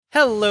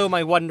Hello,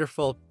 my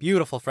wonderful,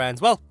 beautiful friends.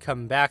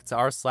 Welcome back to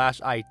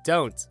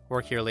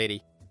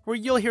r/IDontWorkHereLady, where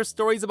you'll hear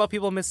stories about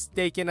people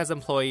mistaken as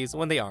employees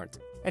when they aren't.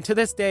 And to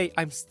this day,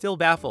 I'm still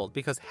baffled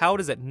because how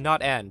does it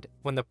not end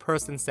when the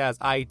person says,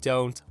 "I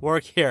don't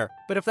work here"?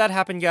 But if that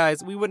happened,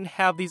 guys, we wouldn't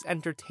have these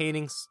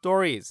entertaining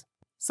stories.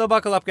 So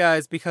buckle up,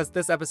 guys, because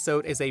this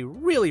episode is a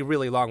really,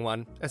 really long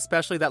one,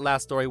 especially that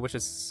last story, which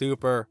is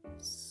super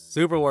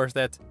worth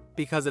it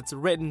because it's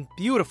written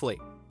beautifully.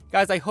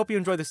 Guys, I hope you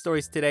enjoyed the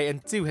stories today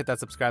and do hit that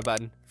subscribe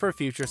button for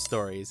future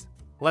stories.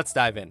 Let's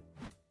dive in.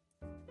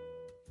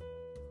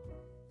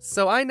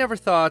 So I never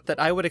thought that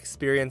I would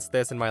experience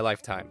this in my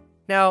lifetime.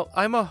 Now,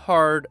 I'm a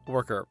hard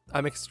worker.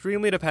 I'm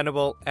extremely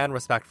dependable and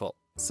respectful.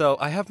 So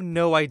I have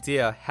no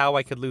idea how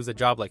I could lose a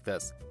job like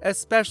this,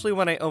 especially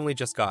when I only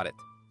just got it.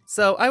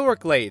 So I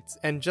work late,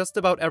 and just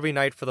about every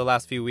night for the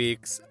last few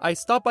weeks, I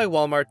stop by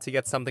Walmart to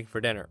get something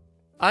for dinner.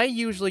 I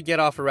usually get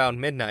off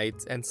around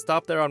midnight and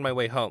stop there on my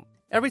way home.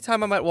 Every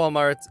time I'm at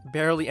Walmart,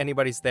 barely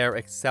anybody's there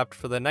except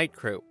for the night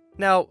crew.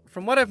 Now,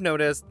 from what I've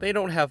noticed, they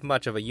don't have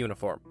much of a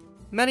uniform.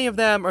 Many of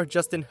them are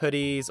just in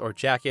hoodies or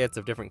jackets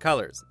of different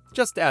colors,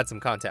 just to add some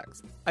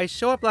context. I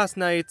show up last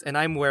night and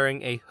I'm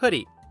wearing a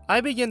hoodie.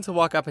 I begin to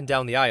walk up and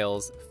down the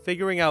aisles,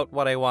 figuring out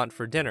what I want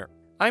for dinner.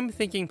 I'm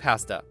thinking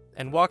pasta,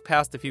 and walk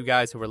past a few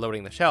guys who were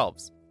loading the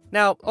shelves.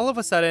 Now, all of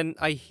a sudden,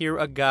 I hear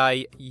a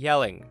guy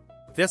yelling.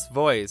 This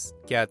voice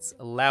gets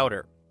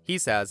louder. He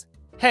says,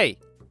 "Hey!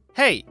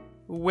 Hey!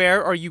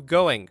 Where are you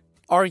going?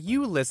 Are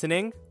you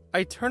listening?"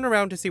 I turn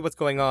around to see what's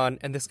going on,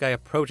 and this guy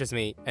approaches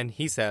me, and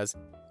he says,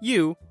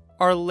 "You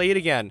are late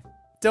again.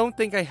 Don't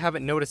think I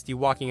haven't noticed you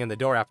walking in the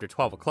door after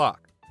 12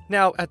 o'clock.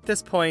 Now, at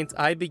this point,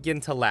 I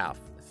begin to laugh,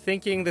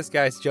 thinking this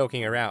guy's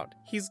joking around.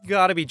 He's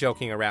gotta be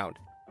joking around.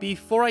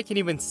 Before I can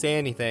even say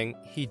anything,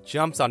 he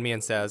jumps on me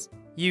and says,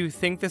 "You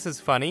think this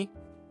is funny?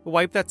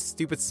 Wipe that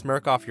stupid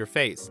smirk off your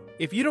face.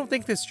 If you don't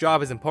think this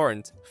job is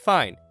important,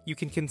 fine, you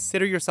can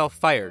consider yourself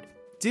fired.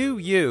 Do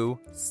you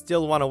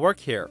still want to work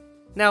here?"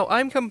 Now,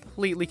 I'm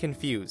completely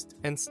confused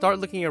and start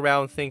looking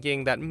around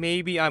thinking that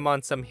maybe I'm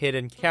on some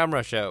hidden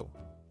camera show.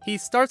 He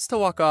starts to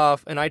walk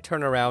off and I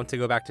turn around to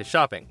go back to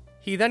shopping.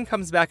 He then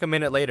comes back a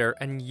minute later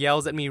and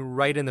yells at me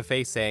right in the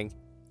face saying,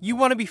 "You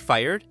want to be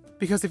fired?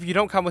 Because if you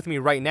don't come with me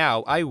right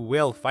now, I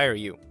will fire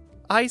you."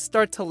 I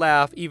start to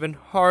laugh even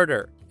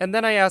harder, and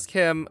then I ask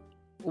him,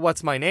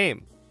 "What's my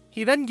name?"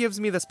 He then gives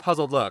me this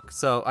puzzled look,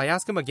 so I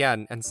ask him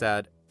again and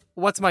said,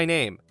 "What's my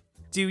name?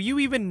 Do you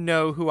even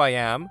know who I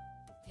am?"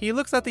 He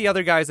looks at the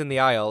other guys in the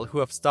aisle who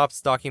have stopped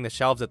stocking the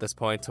shelves at this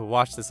point to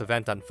watch this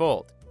event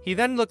unfold. He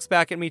then looks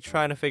back at me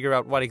trying to figure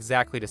out what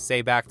exactly to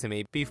say back to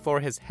me before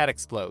his head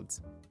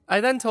explodes.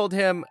 I then told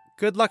him,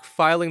 "Good luck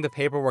filing the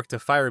paperwork to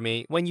fire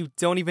me when you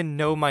don't even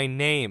know my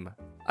name."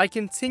 I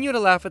continue to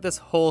laugh at this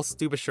whole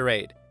stupid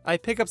charade. I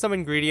pick up some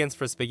ingredients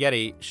for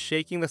spaghetti,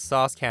 shaking the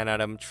sauce can at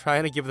him,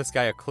 trying to give this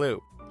guy a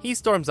clue. He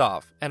storms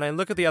off, and I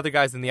look at the other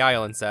guys in the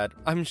aisle and said,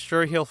 "I'm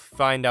sure he'll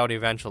find out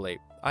eventually.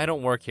 I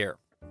don't work here."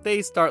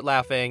 They start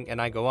laughing,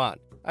 and I go on.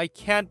 I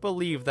can't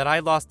believe that I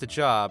lost a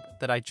job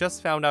that I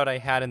just found out I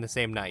had in the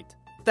same night.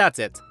 That's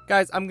it.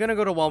 Guys, I'm gonna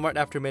go to Walmart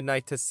after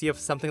midnight to see if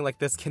something like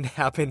this can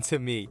happen to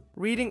me.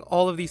 Reading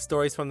all of these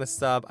stories from the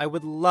sub, I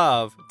would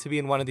love to be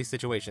in one of these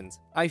situations.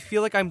 I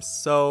feel like I'm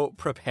so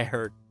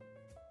prepared.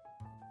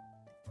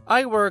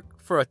 I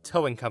work for a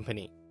towing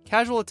company.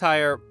 Casual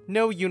attire,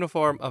 no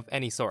uniform of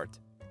any sort.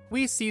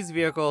 We seize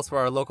vehicles for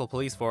our local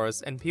police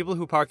force and people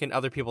who park in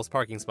other people's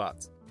parking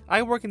spots.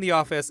 I work in the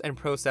office and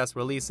process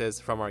releases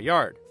from our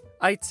yard.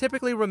 I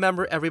typically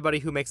remember everybody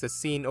who makes a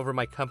scene over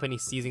my company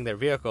seizing their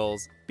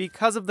vehicles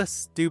because of the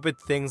stupid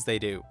things they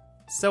do.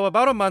 So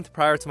about a month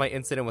prior to my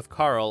incident with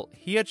Carl,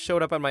 he had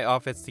showed up at my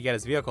office to get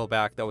his vehicle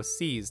back that was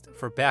seized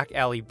for back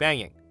alley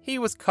banging. He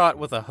was caught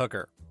with a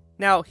hooker.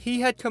 Now, he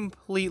had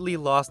completely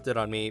lost it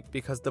on me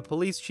because the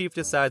police chief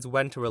decides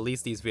when to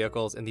release these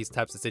vehicles in these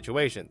types of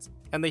situations,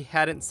 and they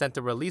hadn't sent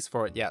a release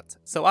for it yet,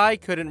 so I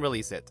couldn't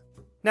release it.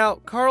 Now,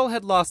 Carl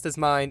had lost his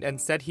mind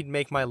and said he'd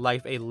make my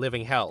life a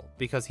living hell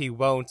because he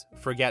won't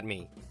forget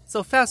me.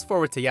 So fast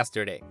forward to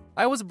yesterday.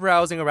 I was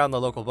browsing around the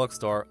local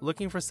bookstore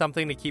looking for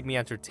something to keep me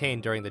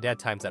entertained during the dead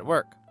times at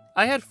work.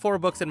 I had 4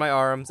 books in my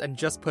arms and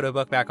just put a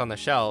book back on the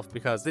shelf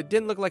because it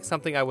didn't look like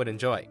something I would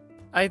enjoy.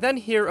 I then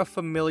hear a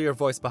familiar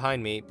voice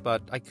behind me,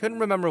 but I couldn't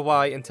remember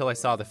why until I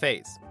saw the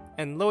face.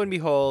 And lo and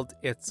behold,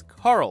 it's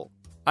Carl.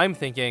 I'm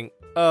thinking,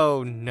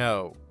 oh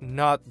no,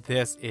 not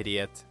this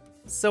idiot.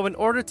 So in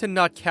order to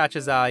not catch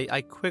his eye,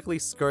 I quickly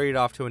scurried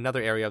off to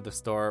another area of the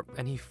store,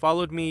 and he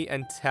followed me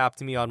and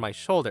tapped me on my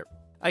shoulder.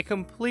 I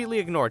completely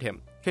ignored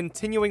him,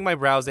 continuing my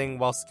browsing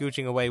while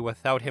scooching away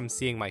without him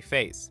seeing my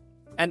face.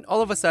 And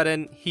all of a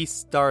sudden, he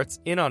starts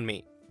in on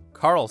me.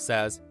 Carl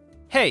says,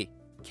 "Hey,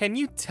 can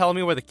you tell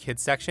me where the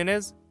kids section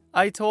is?"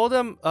 I told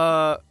him,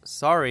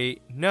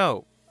 sorry,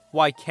 no.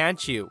 Why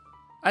can't you?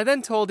 I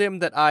then told him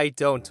that I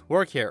don't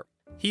work here.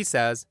 He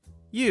says,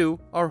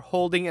 "You are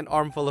holding an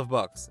armful of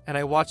books, and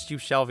I watched you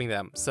shelving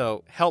them,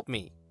 so help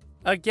me."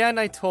 Again,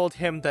 I told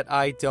him that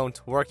I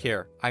don't work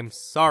here. I'm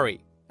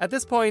sorry. At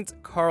this point,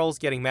 Carl's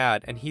getting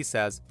mad, and he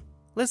says,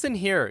 Listen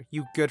here,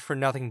 you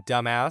good-for-nothing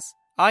dumbass.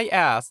 I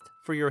asked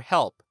for your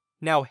help.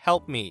 Now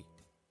help me.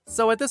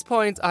 So at this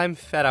point, I'm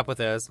fed up with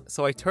this,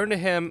 so I turn to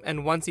him,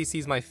 and once he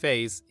sees my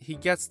face, he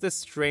gets this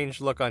strange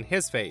look on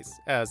his face,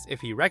 as if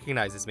he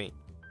recognizes me.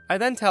 I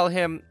then tell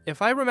him, if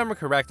I remember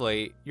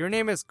correctly, your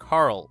name is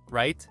Carl,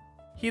 right?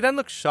 He then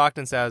looks shocked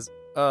and says,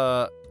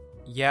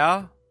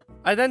 yeah?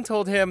 I then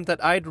told him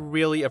that I'd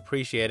really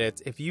appreciate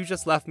it if you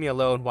just left me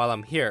alone while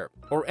I'm here,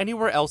 or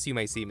anywhere else you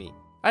may see me.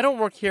 I don't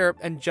work here,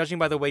 and judging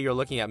by the way you're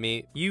looking at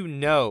me, you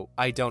know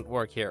I don't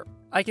work here.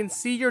 I can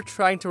see you're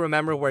trying to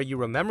remember where you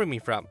remember me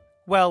from.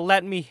 Well,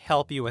 let me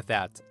help you with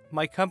that.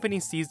 My company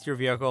seized your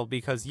vehicle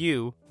because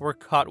you were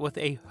caught with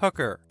a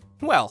hooker.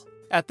 Well,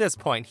 at this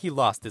point, he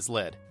lost his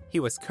lid. He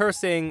was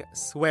cursing,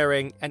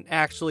 swearing, and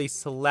actually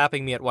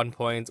slapping me at one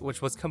point,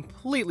 which was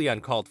completely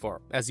uncalled for,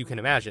 as you can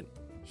imagine.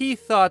 He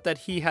thought that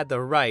he had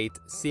the right,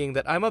 seeing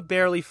that I'm a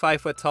barely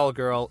 5-foot-tall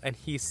girl and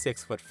he's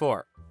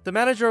 6'4". The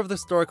manager of the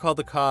store called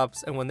the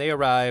cops, and when they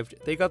arrived,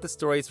 they got the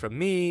stories from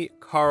me,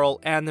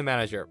 Carl, and the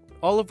manager,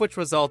 all of which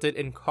resulted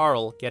in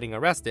Carl getting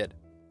arrested.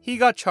 He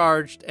got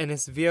charged, and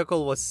his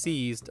vehicle was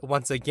seized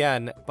once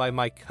again by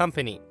my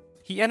company.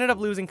 He ended up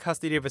losing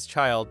custody of his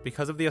child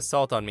because of the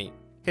assault on me.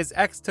 His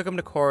ex took him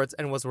to court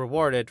and was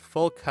rewarded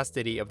full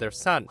custody of their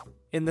son.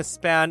 In the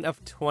span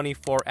of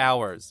 24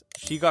 hours,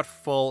 she got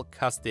full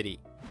custody.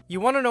 You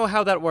want to know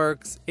how that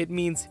works? It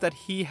means that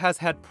he has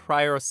had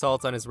prior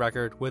assaults on his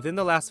record within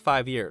the last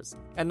 5 years,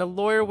 and a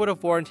lawyer would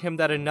have warned him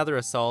that another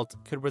assault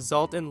could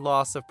result in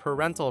loss of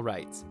parental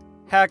rights.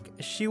 Heck,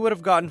 she would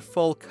have gotten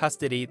full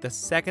custody the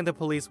second the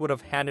police would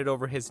have handed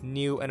over his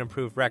new and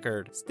improved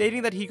record,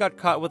 stating that he got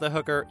caught with a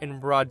hooker in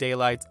broad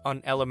daylight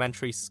on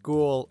elementary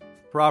school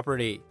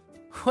property.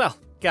 Well,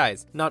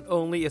 guys, not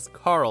only is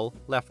Carl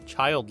left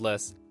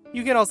childless,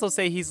 you can also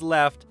say he's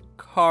left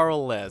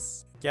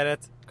Carl-less. Get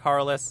it?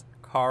 Carless?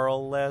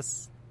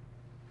 Carl-less?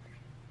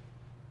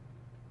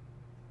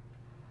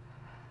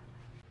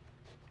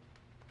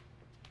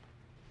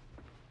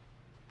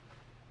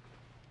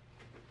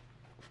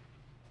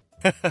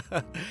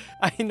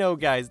 I know,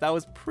 guys, that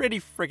was pretty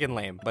freaking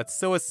lame, but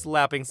so is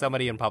slapping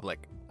somebody in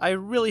public. I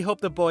really hope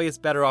the boy is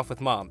better off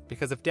with mom,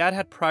 because if dad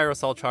had prior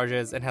assault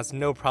charges and has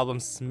no problem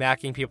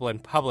smacking people in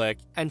public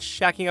and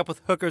shacking up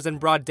with hookers in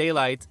broad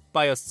daylight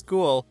by a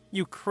school,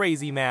 you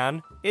crazy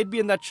man, it'd be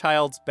in that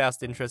child's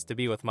best interest to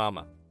be with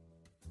mama.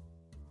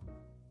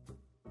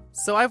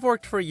 So I've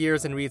worked for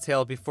years in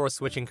retail before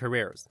switching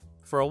careers.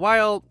 For a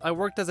while, I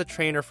worked as a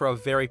trainer for a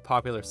very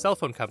popular cell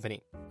phone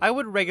company. I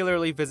would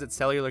regularly visit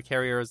cellular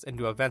carriers and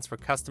do events for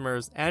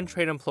customers and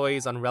train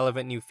employees on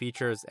relevant new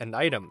features and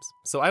items,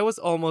 so I was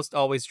almost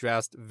always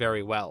dressed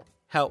very well.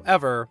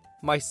 However,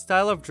 my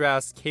style of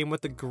dress came with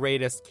the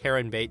greatest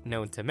Karen bait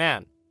known to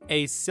man,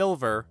 a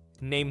silver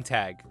name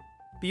tag.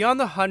 Beyond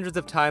the hundreds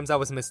of times I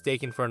was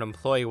mistaken for an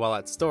employee while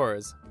at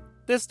stores,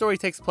 this story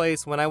takes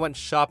place when I went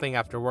shopping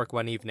after work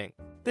one evening.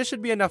 This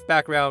should be enough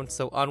background,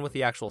 so on with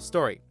the actual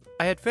story.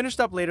 I had finished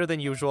up later than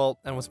usual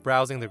and was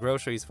browsing the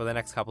groceries for the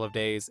next couple of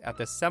days at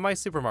this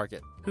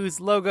semi-supermarket,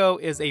 whose logo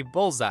is a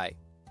bullseye.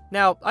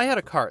 Now, I had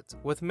a cart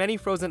with many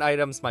frozen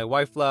items my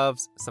wife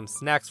loves, some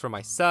snacks for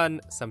my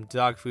son, some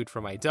dog food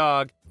for my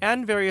dog,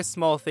 and various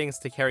small things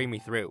to carry me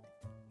through.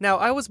 Now,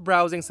 I was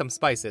browsing some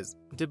spices,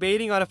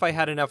 debating on if I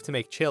had enough to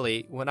make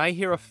chili, when I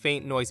hear a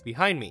faint noise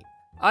behind me.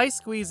 I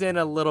squeeze in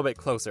a little bit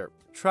closer,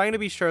 trying to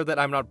be sure that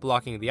I'm not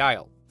blocking the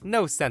aisle.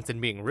 No sense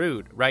in being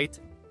rude, right?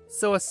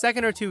 So a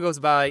second or two goes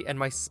by and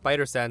my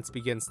spider sense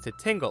begins to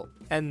tingle.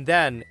 And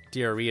then,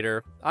 dear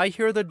reader, I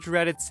hear the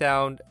dreaded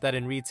sound that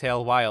in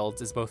retail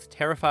wilds is both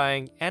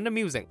terrifying and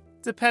amusing,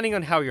 depending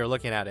on how you're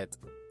looking at it.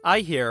 I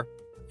hear,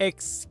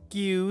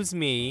 "Excuse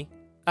me."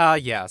 Ah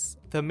yes,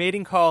 the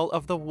mating call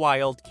of the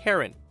wild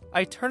Karen.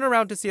 I turn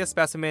around to see a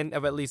specimen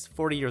of at least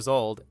 40 years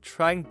old,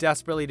 trying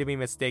desperately to be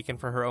mistaken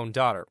for her own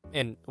daughter,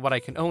 in what I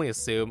can only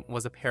assume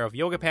was a pair of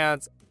yoga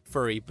pants,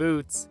 furry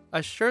boots,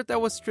 a shirt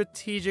that was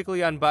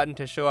strategically unbuttoned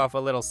to show off a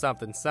little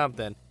something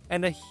something,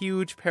 and a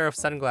huge pair of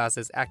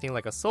sunglasses acting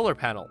like a solar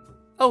panel.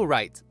 Oh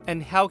right,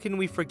 and how can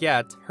we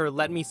forget her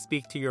 "let me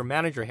speak to your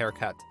manager"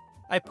 haircut.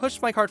 I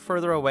pushed my cart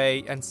further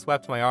away and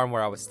swept my arm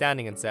where I was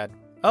standing and said,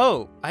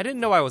 "Oh, I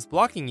didn't know I was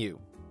blocking you."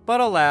 But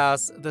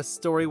alas, the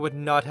story would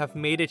not have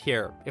made it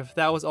here if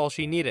that was all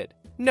she needed.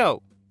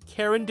 No,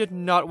 Karen did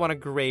not want to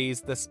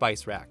graze the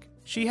spice rack.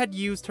 She had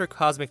used her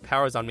cosmic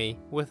powers on me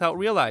without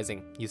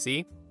realizing, you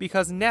see,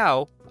 because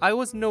now I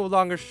was no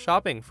longer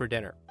shopping for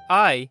dinner.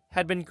 I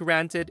had been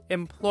granted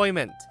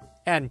employment,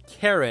 and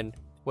Karen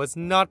was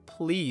not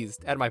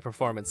pleased at my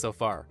performance so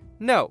far.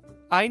 "No,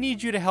 I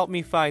need you to help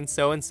me find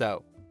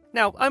so-and-so."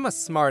 Now, I'm a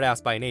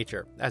smartass by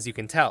nature, as you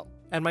can tell,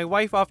 and my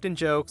wife often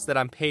jokes that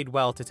I'm paid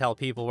well to tell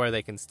people where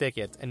they can stick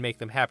it and make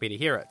them happy to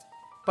hear it.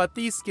 But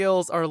these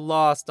skills are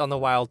lost on the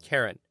wild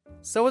Karen.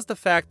 So is the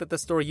fact that the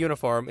store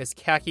uniform is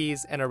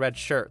khakis and a red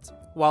shirt,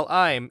 while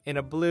I'm in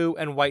a blue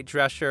and white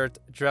dress shirt,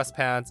 dress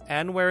pants,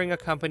 and wearing a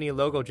company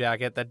logo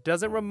jacket that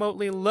doesn't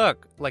remotely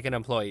look like an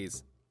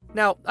employee's.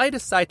 Now, I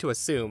decide to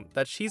assume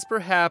that she's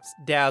perhaps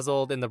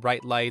dazzled in the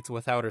bright lights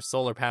without her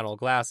solar panel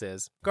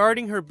glasses,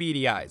 guarding her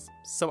beady eyes,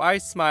 so I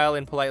smile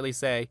and politely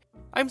say,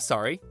 "I'm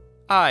sorry,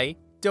 I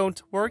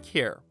don't work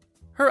here."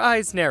 Her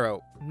eyes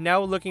narrow,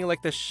 now looking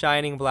like the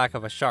shining black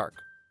of a shark,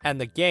 and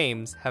the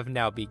games have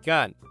now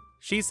begun.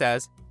 She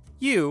says,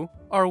 "You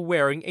are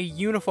wearing a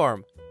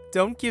uniform.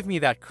 Don't give me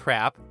that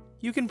crap.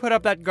 You can put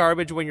up that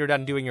garbage when you're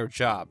done doing your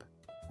job."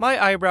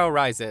 My eyebrow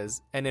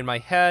rises, and in my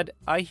head,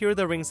 I hear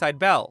the ringside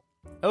bell.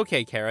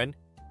 Okay, Karen,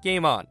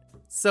 game on.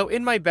 So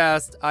in my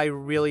best, I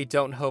really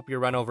don't hope you're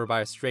run over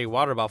by a stray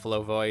water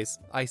buffalo voice,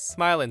 I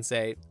smile and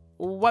say,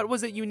 "What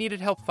was it you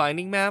needed help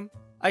finding, ma'am?"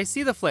 I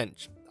see the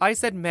flinch. I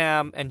said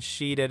ma'am, and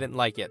she didn't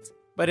like it.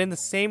 But in the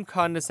same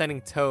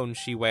condescending tone,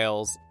 she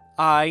wails,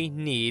 "I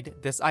need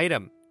this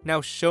item.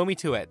 Now show me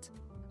to it."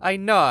 I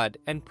nod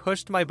and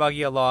pushed my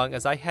buggy along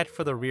as I head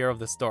for the rear of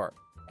the store.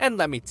 And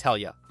let me tell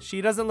ya,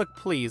 she doesn't look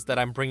pleased that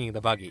I'm bringing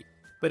the buggy.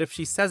 But if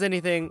she says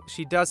anything,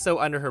 she does so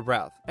under her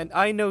breath, and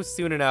I know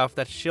soon enough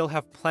that she'll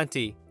have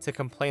plenty to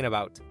complain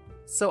about.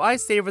 So I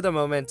savor the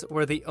moment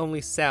where the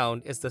only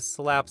sound is the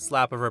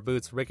slap-slap of her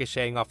boots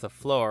ricocheting off the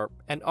floor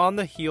and on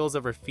the heels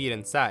of her feet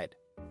inside.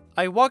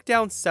 I walk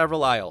down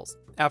several aisles.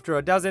 After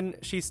a dozen,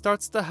 she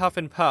starts to huff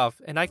and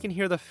puff, and I can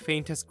hear the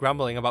faintest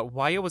grumbling about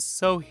why it was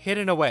so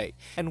hidden away,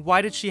 and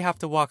why did she have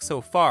to walk so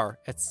far,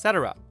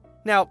 etc.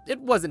 Now, it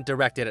wasn't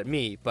directed at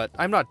me, but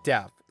I'm not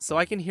deaf, so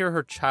I can hear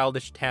her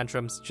childish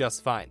tantrums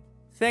just fine.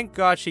 Thank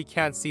God she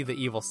can't see the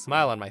evil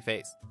smile on my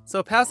face.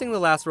 So passing the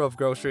last row of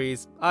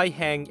groceries, I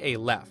hang a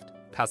left,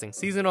 passing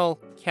seasonal,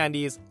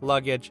 candies,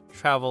 luggage,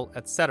 travel,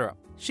 etc.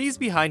 She's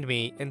behind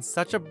me in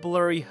such a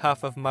blurry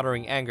huff of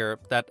muttering anger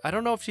that I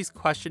don't know if she's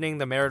questioning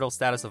the marital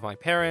status of my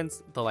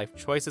parents, the life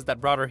choices that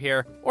brought her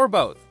here, or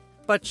both.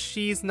 But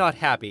she's not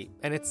happy,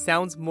 and it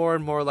sounds more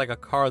and more like a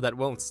car that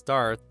won't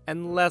start,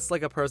 and less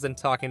like a person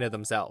talking to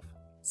themselves.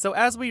 So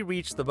as we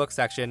reach the book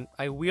section,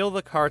 I wheel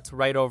the carts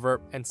right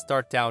over and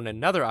start down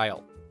another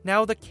aisle.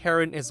 Now the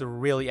Karen is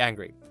really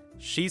angry.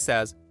 She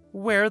says,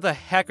 "Where the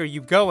heck are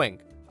you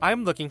going?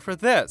 I'm looking for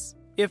this.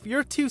 If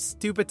you're too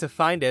stupid to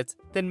find it,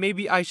 then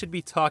maybe I should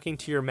be talking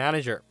to your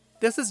manager."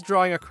 This is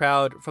drawing a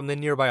crowd from the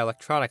nearby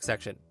electronics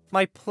section.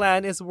 My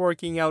plan is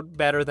working out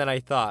better than I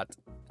thought.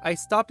 I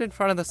stopped in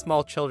front of the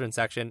small children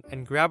section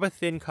and grab a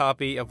thin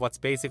copy of what's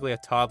basically a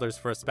toddler's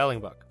first spelling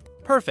book.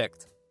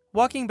 Perfect.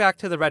 Walking back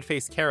to the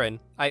red-faced Karen,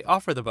 I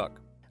offer the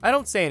book. I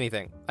don't say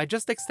anything. I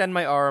just extend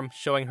my arm,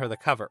 showing her the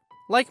cover.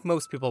 Like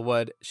most people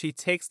would, she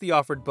takes the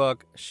offered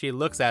book, she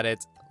looks at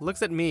it,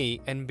 looks at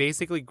me, and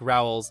basically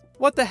growls,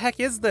 "What the heck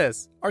is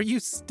this? Are you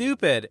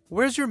stupid?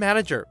 Where's your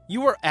manager?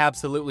 You are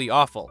absolutely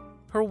awful."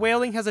 Her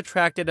wailing has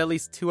attracted at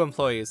least 2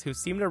 employees who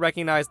seem to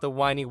recognize the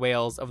whiny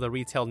wails of the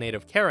retail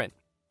native Karen.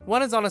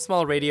 One is on a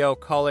small radio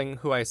calling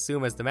who I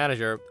assume is the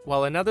manager,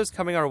 while another's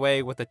coming our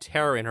way with a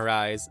terror in her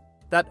eyes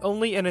that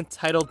only an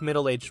entitled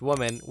middle-aged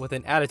woman with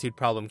an attitude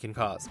problem can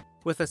cause.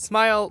 With a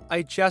smile,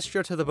 I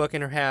gesture to the book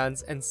in her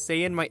hands and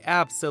say in my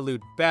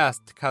absolute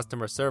best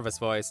customer service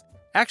voice,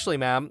 "Actually,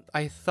 ma'am,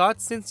 I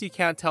thought since you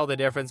can't tell the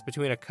difference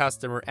between a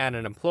customer and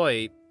an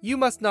employee, you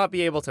must not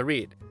be able to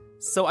read.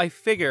 So I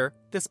figure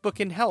this book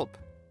can help."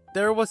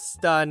 There was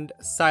stunned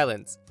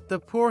silence. The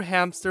poor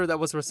hamster that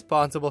was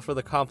responsible for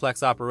the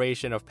complex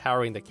operation of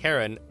powering the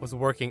Karen was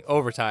working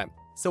overtime.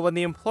 So when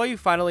the employee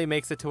finally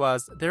makes it to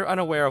us, they're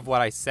unaware of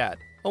what I said,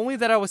 only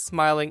that I was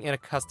smiling in a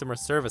customer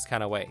service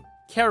kind of way.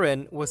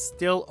 Karen was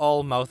still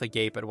all mouth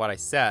agape at what I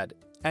said,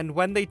 and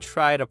when they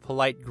tried a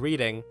polite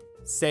greeting,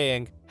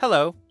 saying,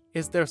 "Hello,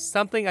 is there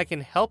something I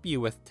can help you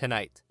with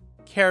tonight?"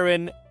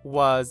 Karen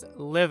was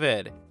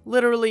livid,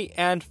 literally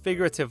and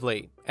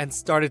figuratively, and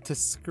started to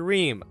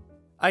scream.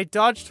 I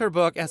dodged her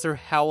book as her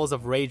howls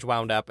of rage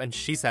wound up, and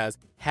she says,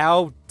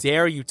 "How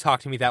dare you talk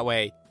to me that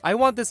way? I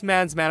want this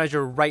man's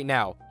manager right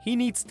now. He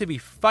needs to be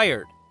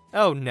fired."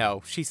 Oh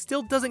no, she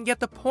still doesn't get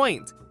the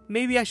point.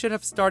 Maybe I should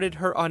have started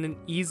her on an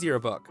easier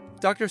book.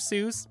 Dr.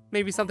 Seuss?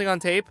 Maybe something on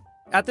tape?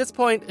 At this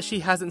point, she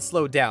hasn't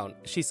slowed down.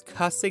 She's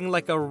cussing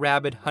like a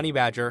rabid honey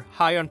badger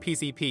high on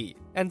PCP.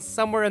 And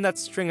somewhere in that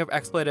string of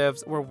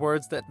expletives were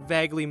words that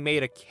vaguely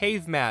made a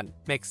caveman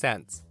make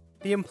sense.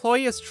 The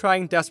employee is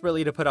trying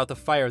desperately to put out the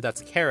fire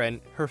that's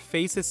Karen. Her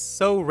face is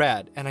so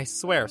red, and I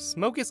swear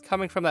smoke is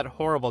coming from that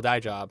horrible dye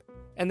job.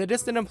 And the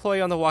distant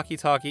employee on the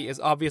walkie-talkie is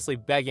obviously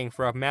begging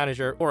for a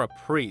manager or a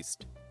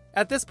priest.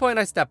 At this point,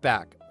 I step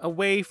back,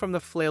 away from the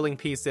flailing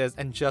pieces,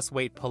 and just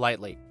wait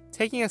politely,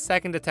 taking a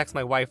second to text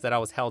my wife that I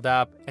was held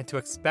up and to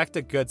expect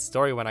a good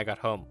story when I got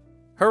home.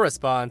 Her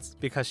response,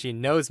 because she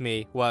knows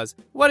me, was,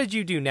 "What did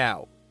you do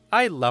now?"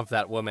 I love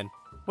that woman.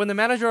 When the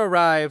manager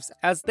arrives,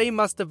 as they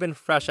must have been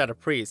fresh out of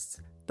priests,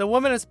 the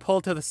woman is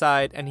pulled to the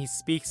side and he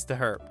speaks to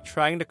her,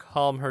 trying to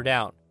calm her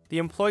down. The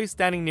employee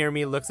standing near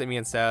me looks at me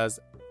and says,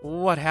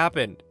 "What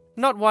happened?"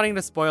 Not wanting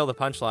to spoil the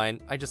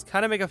punchline, I just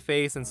kind of make a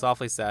face and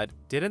softly said,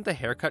 "Didn't the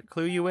haircut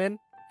clue you in?"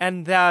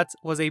 And that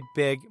was a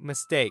big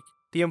mistake.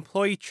 The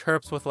employee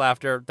chirps with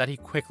laughter that he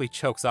quickly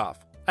chokes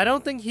off. I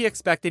don't think he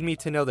expected me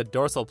to know the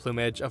dorsal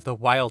plumage of the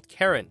wild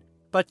Karen.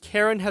 But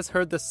Karen has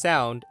heard the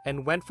sound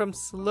and went from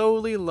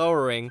slowly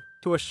lowering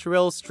to a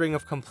shrill string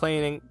of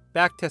complaining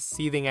back to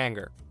seething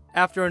anger.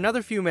 After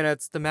another few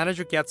minutes, the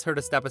manager gets her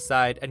to step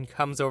aside and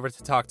comes over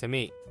to talk to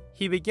me.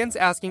 He begins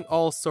asking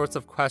all sorts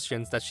of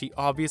questions that she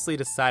obviously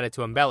decided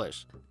to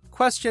embellish.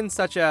 Questions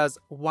such as,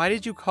 why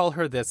did you call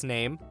her this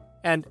name?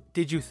 And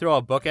did you throw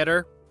a book at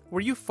her?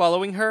 Were you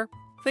following her?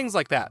 Things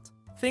like that.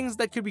 Things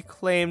that could be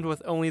claimed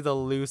with only the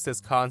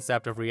loosest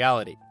concept of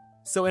reality.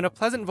 So in a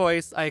pleasant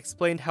voice, I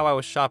explained how I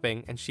was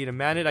shopping, and she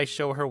demanded I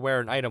show her where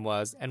an item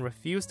was and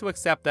refused to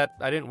accept that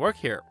I didn't work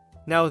here.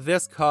 Now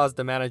this caused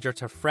the manager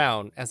to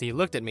frown as he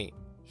looked at me.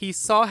 He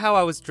saw how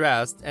I was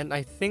dressed, and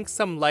I think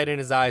some light in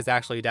his eyes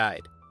actually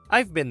died.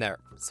 I've been there,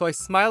 so I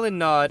smile and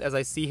nod as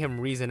I see him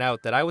reason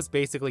out that I was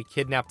basically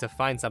kidnapped to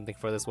find something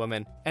for this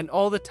woman, and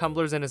all the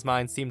tumblers in his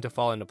mind seemed to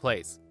fall into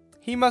place.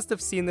 He must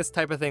have seen this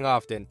type of thing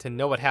often to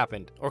know what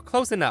happened, or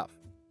close enough.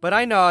 But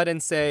I nod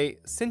and say,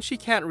 since she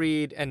can't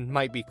read and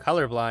might be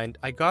colorblind,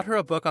 I got her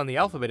a book on the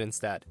alphabet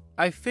instead.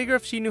 I figure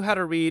if she knew how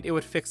to read, it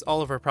would fix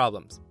all of her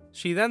problems.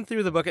 She then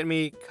threw the book at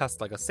me, cussed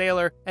like a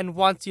sailor, and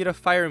wants you to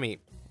fire me.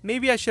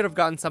 Maybe I should have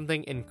gotten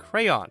something in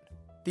crayon.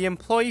 The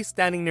employee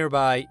standing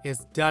nearby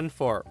is done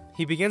for.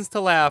 He begins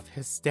to laugh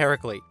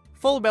hysterically.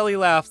 Full belly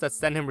laughs that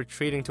send him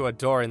retreating to a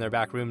door in their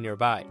back room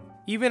nearby.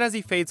 Even as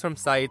he fades from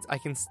sight, I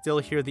can still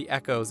hear the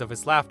echoes of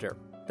his laughter.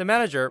 The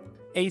manager,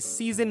 a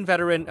seasoned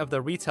veteran of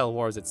the retail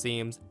wars it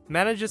seems,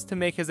 manages to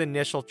make his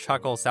initial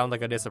chuckle sound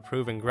like a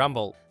disapproving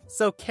grumble.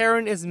 So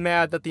Karen is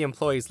mad that the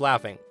employee's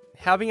laughing,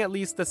 having at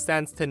least the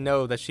sense to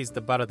know that she's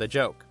the butt of the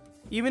joke.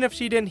 Even if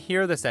she didn't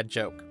hear the said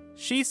joke.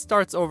 She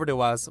starts over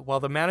to us while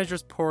the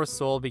manager's poor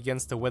soul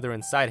begins to wither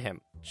inside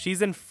him.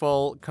 She's in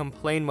full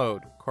complain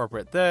mode.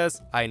 Corporate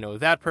this, I know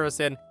that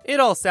person. It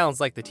all sounds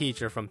like the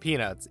teacher from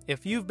Peanuts,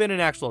 if you've been in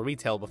actual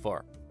retail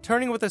before.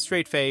 Turning with a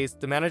straight face,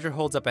 the manager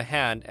holds up a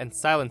hand and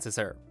silences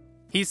her.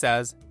 He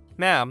says,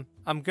 "Ma'am,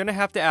 I'm gonna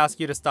have to ask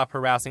you to stop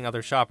harassing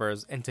other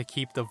shoppers and to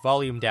keep the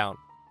volume down."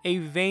 A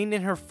vein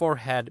in her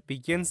forehead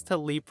begins to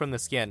leap from the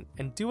skin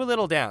and do a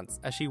little dance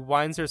as she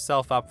winds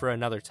herself up for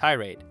another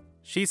tirade.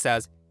 She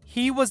says,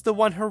 "He was the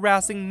one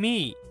harassing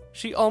me."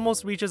 She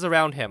almost reaches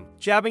around him,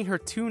 jabbing her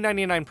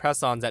 $2.99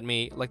 press-ons at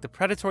me like the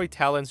predatory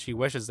talons she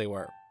wishes they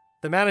were.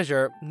 The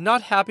manager,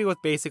 not happy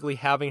with basically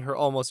having her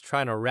almost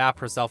trying to wrap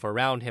herself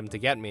around him to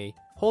get me,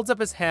 holds up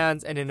his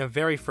hands and in a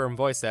very firm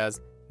voice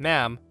says,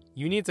 "Ma'am,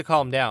 you need to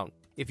calm down.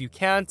 If you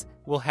can't,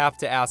 we'll have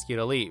to ask you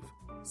to leave."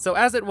 So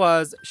as it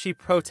was, she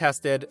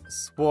protested,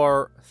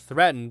 swore,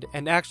 threatened,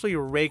 and actually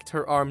raked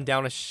her arm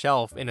down a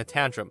shelf in a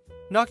tantrum,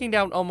 knocking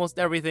down almost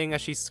everything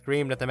as she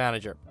screamed at the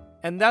manager.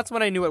 And that's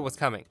when I knew it was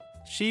coming.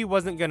 She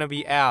wasn't gonna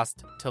be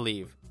asked to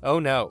leave. Oh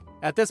no.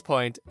 At this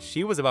point,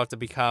 she was about to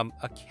become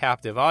a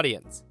captive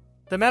audience.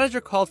 The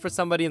manager called for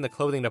somebody in the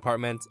clothing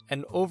department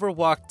and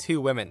overwalked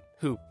two women,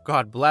 who,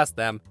 God bless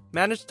them,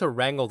 managed to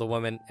wrangle the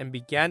woman and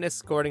began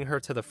escorting her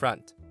to the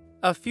front.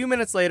 A few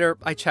minutes later,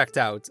 I checked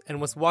out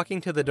and was walking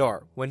to the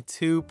door when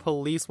two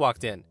police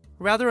walked in,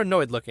 rather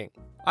annoyed looking.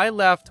 I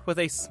left with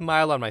a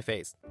smile on my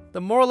face.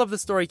 The moral of the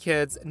story,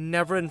 kids,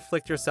 never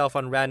inflict yourself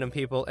on random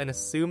people and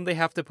assume they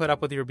have to put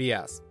up with your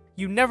BS.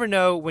 You never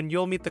know when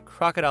you'll meet the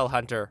crocodile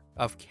hunter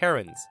of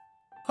Karens.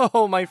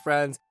 Oh, my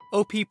friends,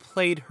 OP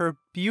played her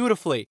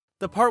beautifully.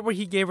 The part where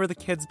he gave her the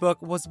kid's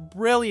book was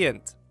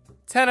brilliant.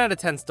 10 out of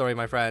 10 story,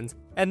 my friends.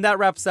 And that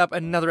wraps up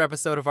another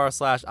episode of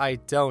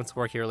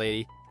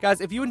r/IDontWorkHereLady.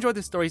 Guys, if you enjoyed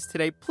the stories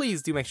today,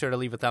 please do make sure to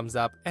leave a thumbs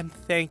up. And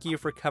thank you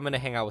for coming to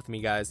hang out with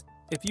me, guys.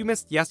 If you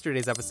missed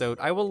yesterday's episode,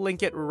 I will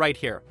link it right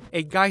here.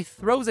 A guy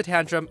throws a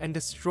tantrum and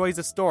destroys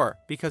a store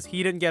because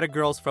he didn't get a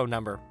girl's phone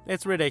number.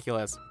 It's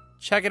ridiculous.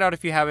 Check it out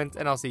if you haven't,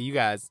 and I'll see you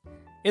guys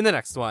in the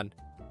next one.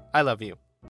 I love you.